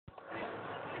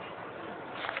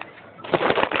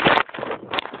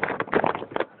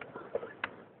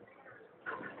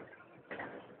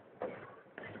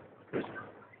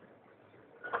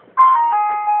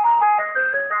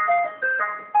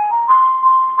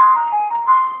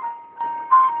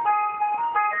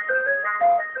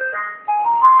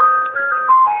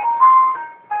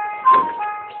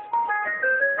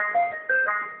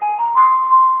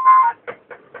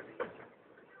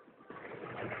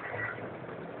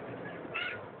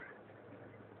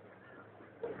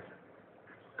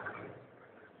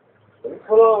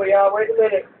pull over, y'all. Wait a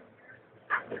minute.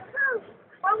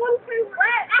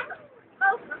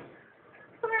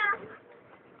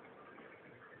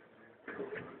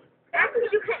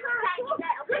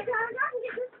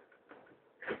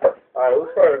 Alright, who's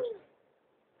first?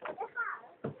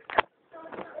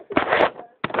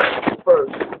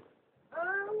 First.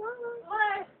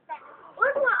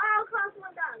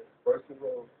 First to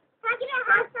roll.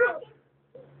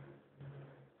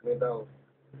 $10.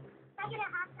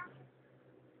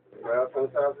 Well,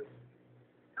 sometimes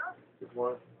just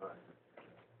one. Alright.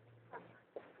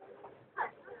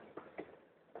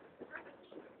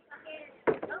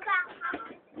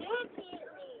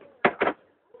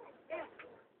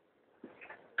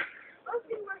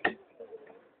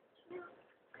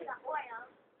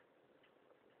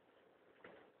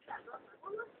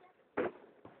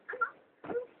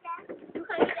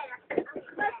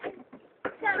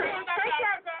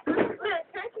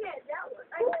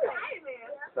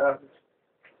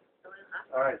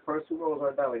 Alright, first two rolls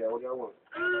right now, y'all. What y'all want?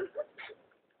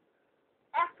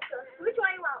 Which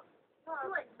one you want?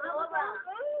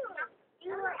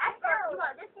 You want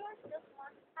this one? This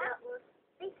one? That one?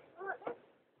 Which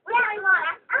one you want?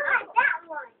 I like that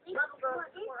one.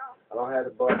 I don't have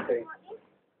the bug tape.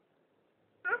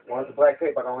 One's the black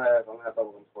tape I don't have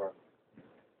bubblegum for.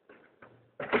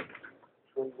 Which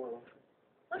one you want?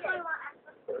 Which one you want?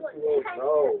 First two rolls.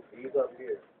 No, these up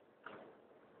here.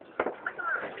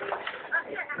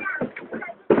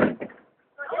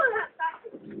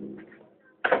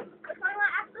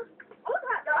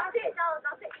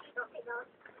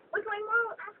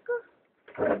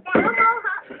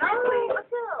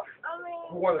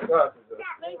 Who wants the sausage?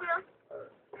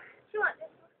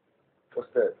 What's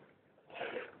that?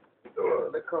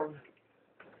 Let come.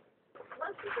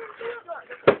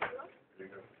 There you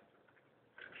go.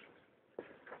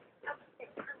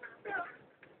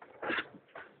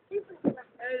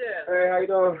 Hey, how you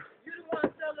doing? You the one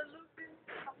selling Lucy?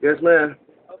 Yes, ma'am.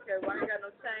 Okay, well, I ain't got no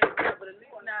change, but at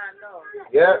least now I know.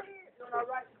 Yeah. Doing all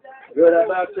right today? Good, how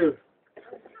about you?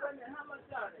 How much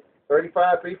on it?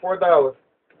 $35, $34.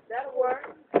 That'll work.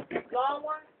 Long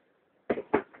one?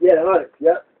 Yeah, 100.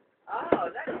 Yep. Oh,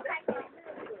 that's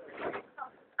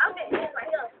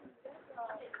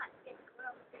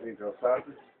There you go,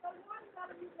 sausage.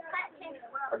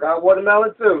 I got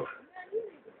watermelon too.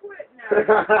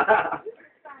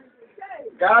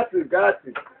 Got you.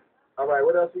 All right,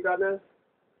 what else you got now?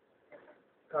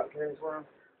 Cotton candy swirl.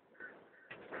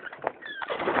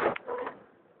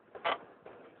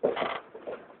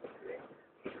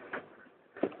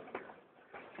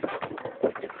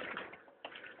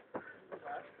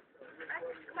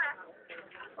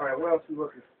 All right, what else you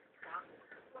looking?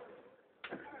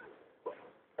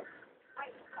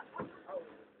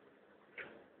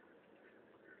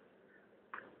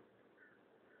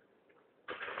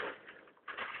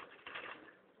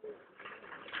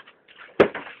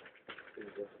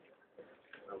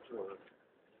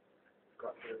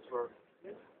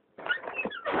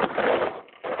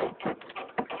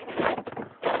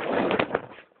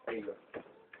 There you go.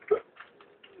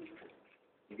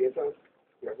 You get some?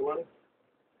 You got some money?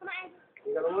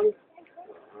 You got no money?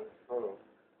 Hold on.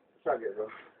 Try to get it, bro.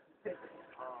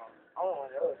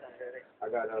 I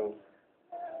got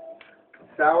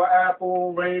sour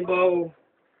apple, rainbow,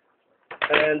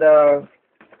 and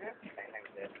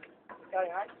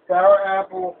sour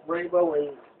apple, rainbow,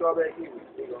 and strawberry kiwi.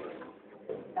 There you go.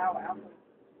 sour apple.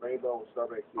 Rainbow and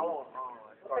strawberry kiwi. Oh,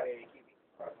 strawberry kiwi.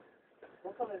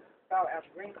 What color is sour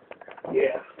apple? Green?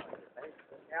 Yeah.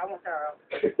 Yeah, I want sour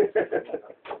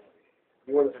apple.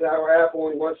 You want a sour apple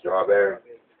and you want strawberry?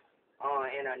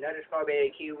 And another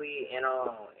strawberry kiwi and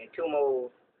two more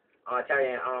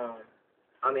Italian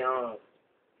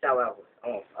sour apples.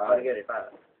 Altogether 5.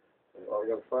 Oh, you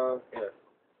got 5? Yeah.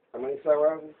 How many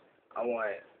sour apples? I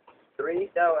want 3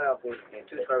 sour apples and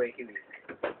 2 strawberry kiwis.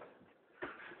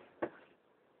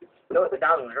 No, it's $1,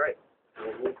 right?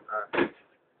 Mm-hmm.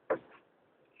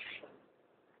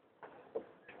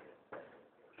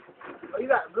 Oh, you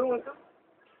got a blue one too?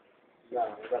 Nah, I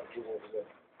got the blue one today.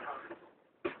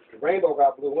 The rainbow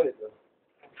got blue in it though.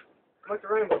 What's the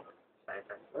rainbow?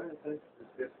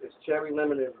 It's cherry,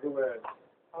 lemon, and blueberry.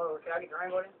 Oh, can I get the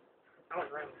rainbow then? I want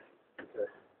the rainbow. Okay.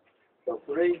 So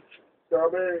 3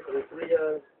 strawberries and 3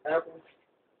 apples.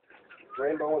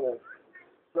 Rainbow and a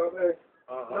strawberry.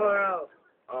 No.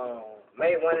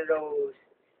 Make one of those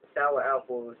sour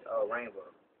apples rainbow.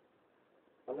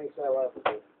 How many sour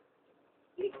apples?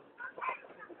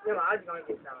 Yeah, I just gonna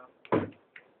get some.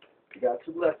 You got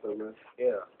 2 left though, man.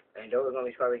 Yeah, and those are gonna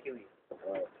be strawberry kiwi.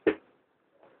 Alright.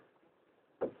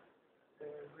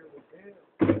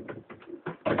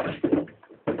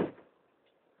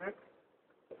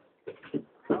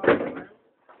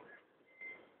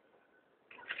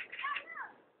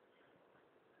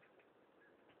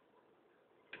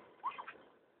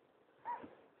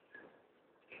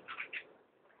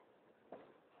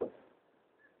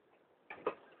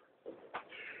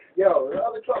 Yo, the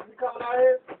other trucks be coming out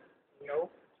here? No.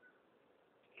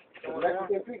 The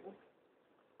Mexican people?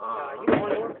 You the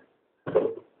only one?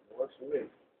 Works for me.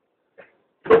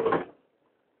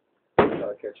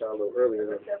 I'll catch y'all a little earlier.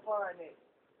 What's that far in it?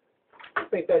 I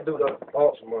think that dude up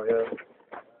Baltimore,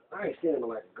 yeah. I ain't seen him in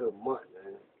like a good month,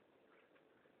 man.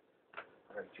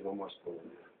 I got you on my school,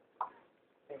 man.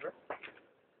 Hey, bro.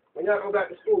 When y'all go back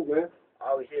to school, man?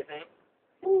 Always here, Saint.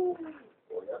 Boy,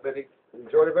 y'all better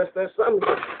enjoy the rest of that summer.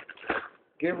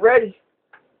 Get ready.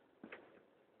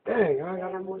 Dang, I ain't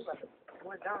got no more.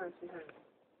 What down in here?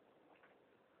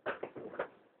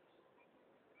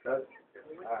 All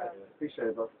right, man. Appreciate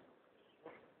it, bro.